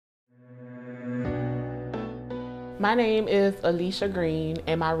My name is Alicia Green,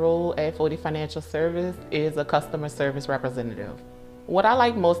 and my role at Foti Financial Service is a customer service representative. What I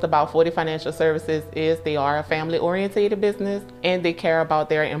like most about Foti Financial Services is they are a family-oriented business, and they care about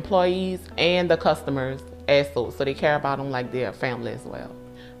their employees and the customers so they care about them like their family as well.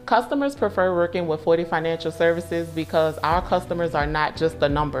 Customers prefer working with Foti Financial Services because our customers are not just a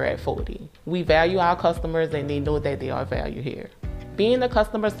number at Foti. We value our customers, and they know that they are valued here. Being a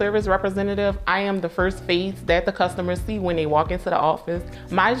customer service representative, I am the first face that the customers see when they walk into the office.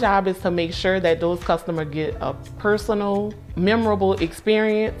 My job is to make sure that those customers get a personal, memorable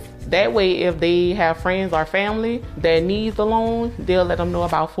experience. That way, if they have friends or family that needs a loan, they'll let them know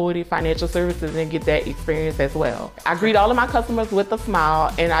about Foti Financial Services and get that experience as well. I greet all of my customers with a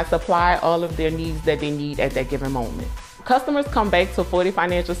smile, and I supply all of their needs that they need at that given moment. Customers come back to Foti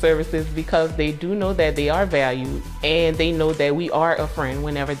Financial Services because they do know that they are valued, and they know that we are a friend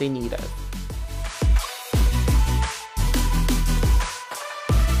whenever they need us.